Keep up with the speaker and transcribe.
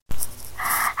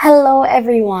Hello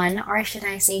everyone, or should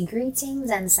I say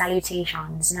greetings and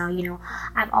salutations. Now,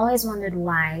 I've always wondered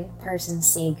why persons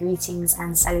say greetings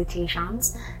and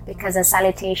salutations, because a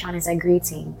salutation is a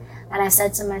greeting. And I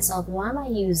said to myself, why am I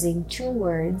using two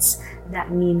words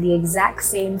that mean the exact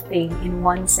same thing in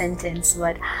one sentence?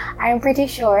 But I'm pretty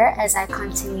sure as I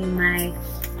continue my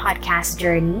podcast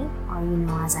journey,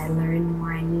 or as I learn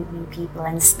more and meet new people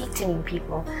and speak to new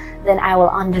people, then I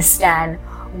will understand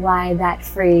why that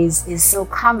phrase is so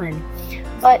common.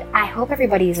 But I hope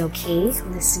everybody is okay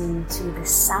listening to the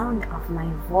sound of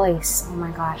my voice. Oh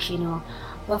my gosh,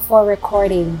 before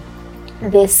recording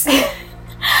this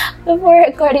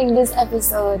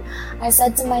episode, I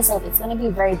said to myself it's going to be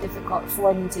very difficult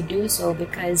for me to do so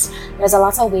because there's a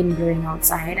lot of wind blowing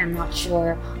outside. I'm not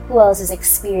sure who else is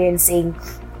experiencing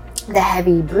the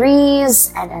heavy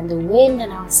breeze and the wind,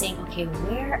 and I was saying, okay,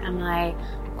 where am I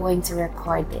going to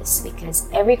record this? Because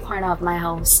every corner of my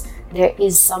house there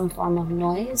is some form of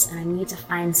noise, and I need to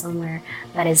find somewhere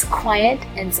that is quiet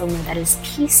and somewhere that is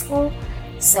peaceful.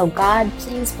 So God,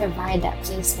 please provide that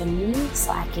place for me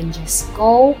so I can just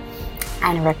go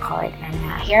and record.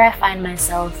 And here I find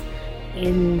myself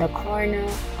in the corner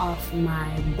of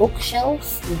my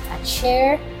bookshelf with a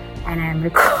chair, and I'm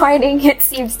recording. It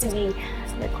seems to be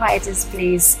the quietest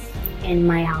place in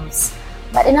my house.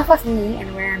 But enough of me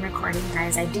and where I'm recording,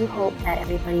 guys. I do hope that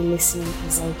everybody listening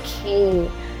is okay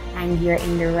and you're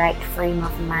in the right frame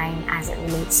of mind as it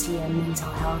relates to your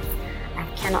mental health. I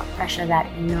cannot pressure that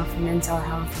enough. Mental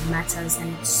health matters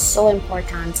and it's so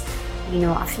important.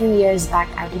 A few years back,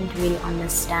 I didn't really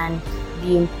understand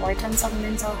the importance of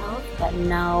mental health, but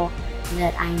now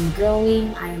that I'm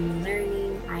growing, I'm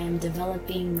learning, I am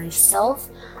developing myself,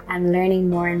 I'm learning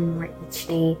more and more each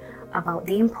day about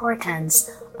the importance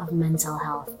of mental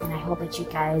health. And I hope that you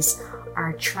guys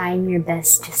are trying your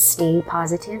best to stay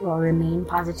positive or remain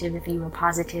positive if you were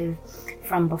positive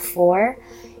from before.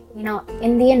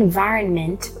 In the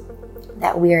environment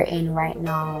that we're in right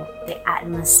now, the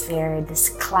atmosphere, this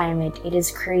climate, it is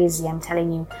crazy. I'm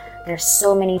telling you, there's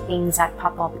so many things that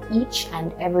pop up each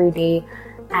and every day,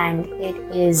 and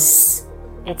it's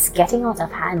getting out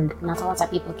of hand. Not a lot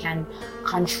of people can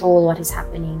control what is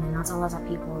happening, and not a lot of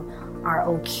people are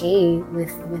okay with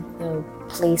the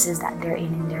places that they're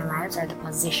in their lives or the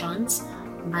positions.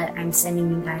 But I'm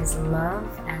sending you guys love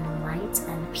and light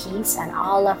and peace and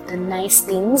all of the nice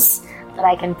things that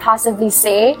I can possibly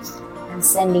say. I'm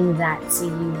sending that to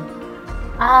you.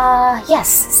 Yes,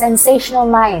 Sensational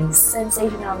Minds.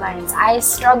 I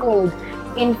struggled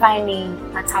in finding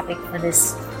a topic for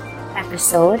this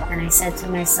episode, and I said to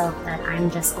myself that I'm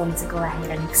just going to go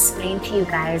ahead and explain to you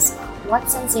guys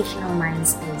what Sensational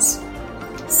Minds is.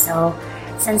 So,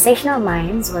 Sensational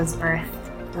Minds was birthed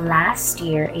last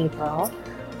year, April.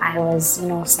 I was,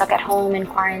 stuck at home in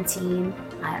quarantine.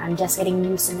 I'm just getting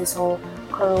used to this whole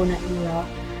Corona era,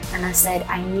 and I said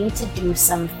I need to do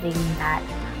something that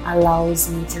allows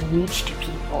me to reach to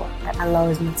people, that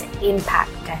allows me to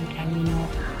impact and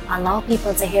allow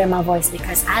people to hear my voice,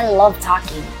 because I love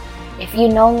talking. If you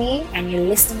know me and you're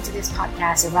listening to this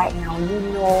podcast right now, you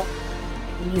know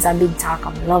he's a big talker.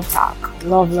 Love talk.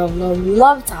 Love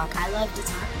talk. I love to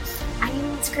talk.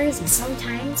 And it's crazy.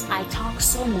 Sometimes I talk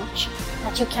so much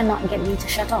that you cannot get me to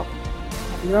shut up.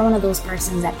 If you're one of those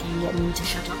persons that can get me to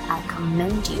shut up, I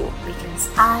commend you, because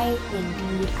I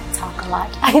talk a lot.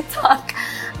 I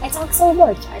talk so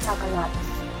much. I talk a lot.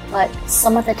 But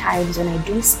some of the times when I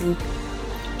do speak,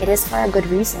 it is for a good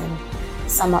reason.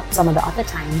 Some of the other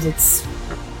times it's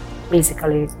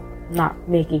basically not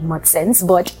making much sense,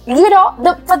 but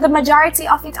for the majority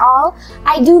of it all,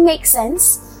 I do make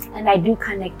sense and I do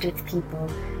connect with people,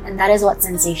 and that is what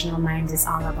Sensational Minds is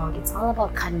all about. It's all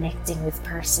about connecting with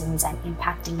persons and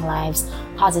impacting lives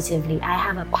positively. I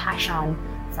have a passion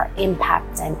for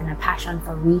impact and a passion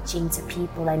for reaching to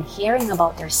people and hearing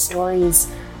about their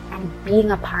stories and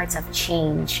being a part of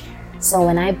change. So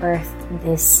when I birthed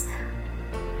this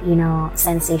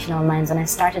Sensational Minds, when I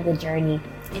started the journey,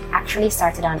 it actually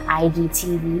started on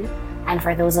IGTV. And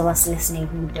for those of us listening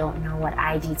who don't know what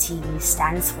IGTV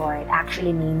stands for, it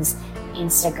actually means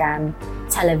Instagram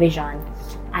television.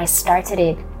 I started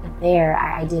it there.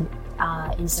 I did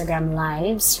Instagram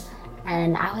lives,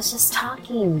 and I was just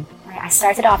talking. I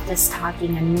started off just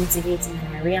talking and motivating,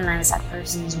 and I realized that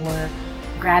persons were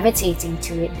gravitating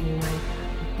to it. They were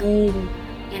being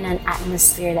in an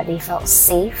atmosphere that they felt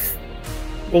safe.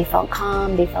 They felt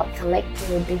calm, they felt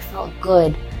collected, they felt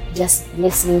good just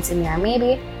listening to me. Or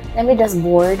maybe they were just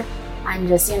bored and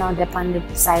just, dip on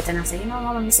the site and I say,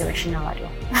 let me see what Shinell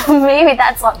do. Maybe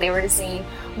that's what they were saying.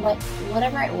 But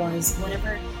whatever it was,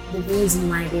 whatever the reason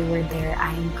why they were there,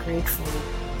 I am grateful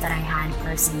that I had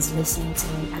persons listening to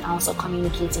me and also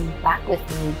communicating back with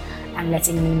me and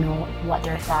letting me know what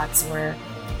their thoughts were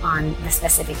on the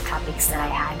specific topics that I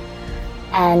had.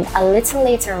 And a little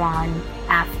later on,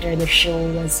 after the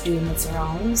show was doing its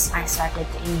rounds, I started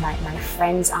to invite my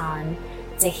friends on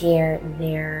to hear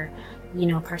their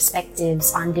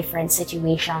perspectives on different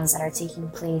situations that are taking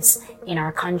place in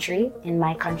our country, in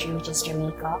my country, which is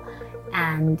Jamaica,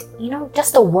 and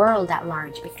just the world at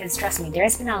large. Because trust me,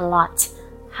 there's been a lot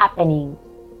happening.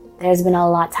 There's been a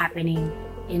lot happening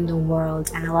in the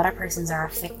world, and a lot of persons are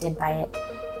affected by it,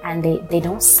 and they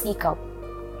don't speak up.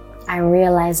 I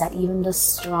realize that even the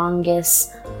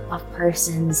strongest of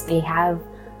persons, they have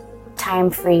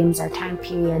time frames or time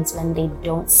periods when they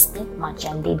don't speak much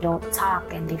and they don't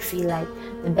talk, and they feel like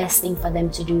the best thing for them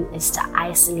to do is to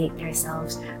isolate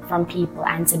themselves from people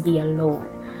and to be alone.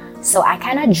 So I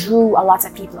kind of drew a lot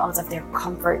of people out of their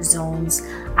comfort zones.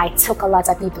 I took a lot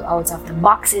of people out of the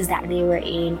boxes that they were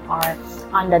in or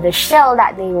under the shell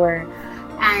that they were,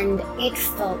 and it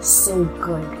felt so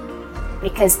good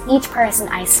because each person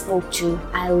I spoke to,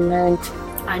 I learned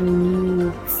a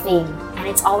new thing. And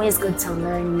it's always good to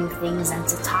learn new things and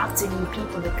to talk to new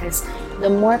people, because the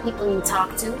more people you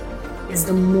talk to is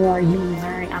the more you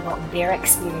learn about their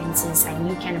experiences, and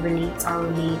you can relate or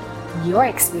relate your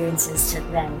experiences to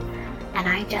them. And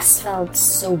I just felt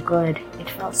so good. It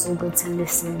felt so good to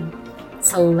listen,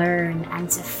 to learn, and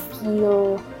to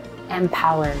feel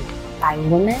empowered by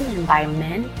women and by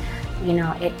men.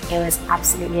 It was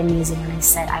absolutely amazing. And I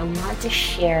said, I want to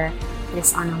share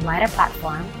this on a wider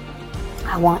platform.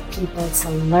 I want people to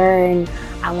learn.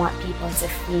 I want people to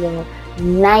feel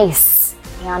nice.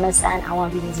 You understand? I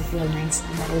want people to feel nice.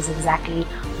 And that is exactly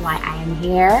why I am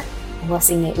here,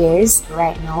 busting your ears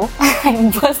right now.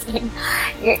 I'm busting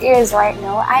your ears right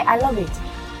now. I love it.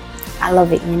 I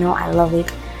love it. I love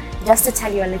it. Just to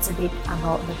tell you a little bit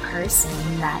about the person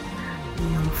that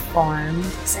formed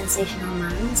Sensational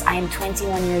Minds. I am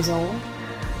 21 years old.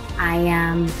 I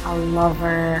am a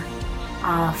lover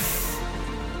of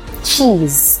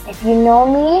cheese. If you know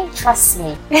me, trust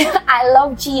me. I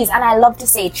love cheese, and I love to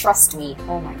say trust me.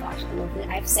 Oh my gosh, I love it.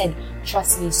 I've said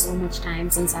trust me so much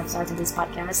time since I've started this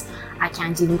podcast. I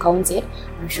can't even count it.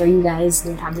 I'm sure you guys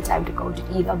don't have the time to count it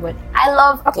either, but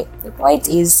the point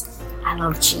is, I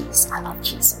love cheese. I love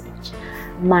cheese so much.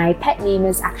 My pet name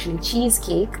is actually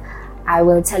Cheesecake. I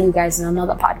will tell you guys in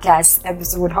another podcast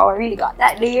episode how I really got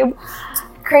that name.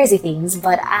 Crazy things,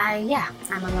 but I'm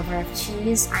a lover of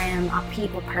cheese. I am a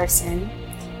people person.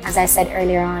 As I said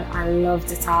earlier on, I love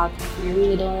to talk. If you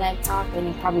really don't like talk, then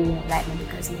you probably won't like me,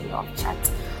 because you love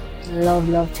chat.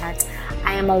 Love chat.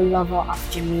 I am a lover of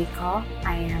Jamaica.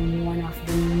 I am one of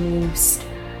the most,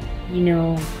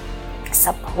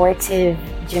 supportive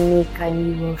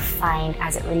Jamaican you will find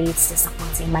as it relates to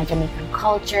supporting my Jamaican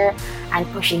culture and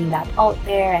pushing that out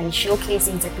there and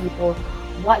showcasing to people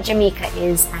what Jamaica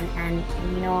is and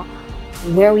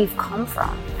where we've come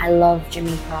from. I love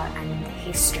Jamaica and the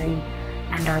history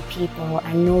and our people.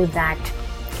 I know that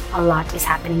a lot is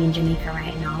happening in Jamaica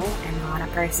right now, and a lot of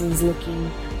persons looking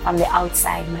from the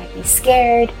outside might be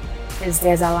scared because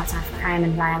there's a lot of crime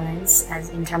and violence as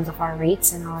in terms of our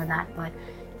rates and all of that. But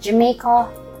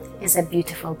Jamaica is a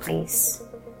beautiful place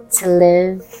to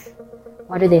live.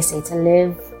 What do they say? To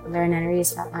live, learn, and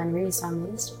raise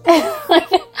families.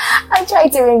 I try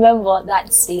to remember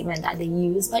that statement that they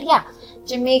use. But yeah,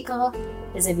 Jamaica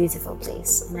is a beautiful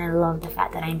place. And I love the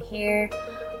fact that I'm here.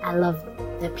 I love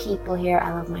the people here.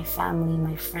 I love my family,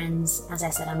 my friends. As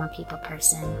I said, I'm a people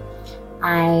person.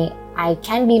 I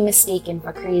can be mistaken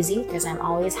for crazy because I'm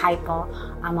always hyper.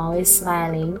 I'm always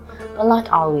smiling. Well, not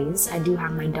always. I do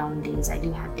have my down days. I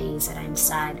do have days that I'm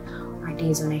sad or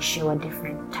days when I show a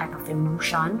different type of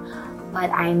emotion.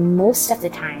 But I'm most of the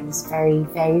times very,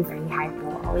 very, very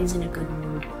hyper. Always in a good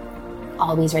mood.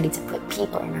 Always ready to put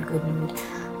people in a good mood.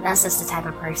 That's just the type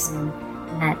of person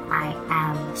that I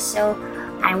am. So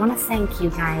I want to thank you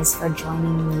guys for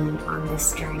joining me on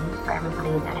this journey. For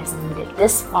everybody that has made it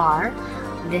this far,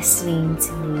 listening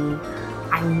to me,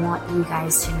 I want you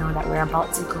guys to know that we're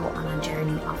about to go on a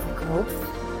journey of growth.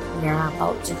 We're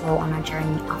about to go on a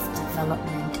journey of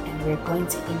development, and we're going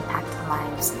to impact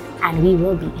lives, and we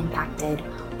will be impacted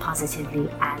positively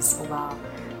as well.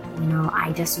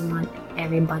 I just want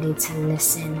everybody to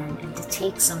listen and to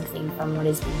take something from what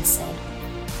is being said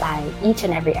by each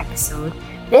and every episode.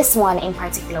 This one in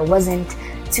particular wasn't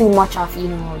too much of,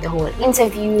 the whole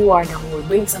interview or the whole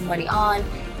bring somebody on.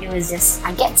 It was just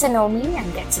a get to know me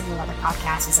and get to know what the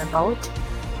podcast is about.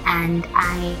 And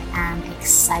I am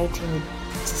excited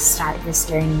to start this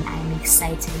journey. I'm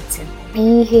excited to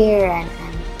be here and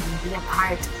be a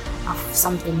part of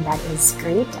something that is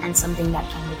great and something that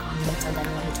can become better than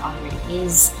what it already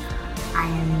is.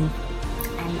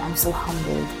 I'm so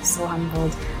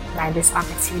humbled by this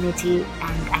opportunity,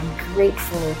 and I'm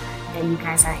grateful that you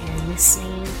guys are here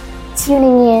listening,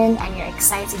 tuning in, and you're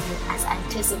excited, you're as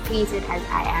anticipated as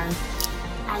I am.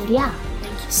 And yeah,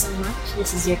 thank you so much.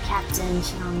 This is your Captain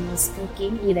Shinell Mills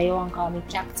speaking. Either you want to call me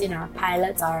Captain or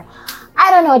Pilot, or I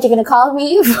don't know what you're going to call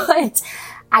me, but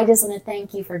I just want to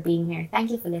thank you for being here.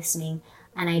 Thank you for listening.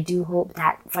 And I do hope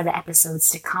that for the episodes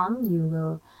to come, you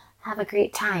will have a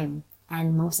great time.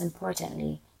 And most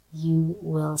importantly, you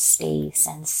will stay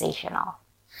sensational.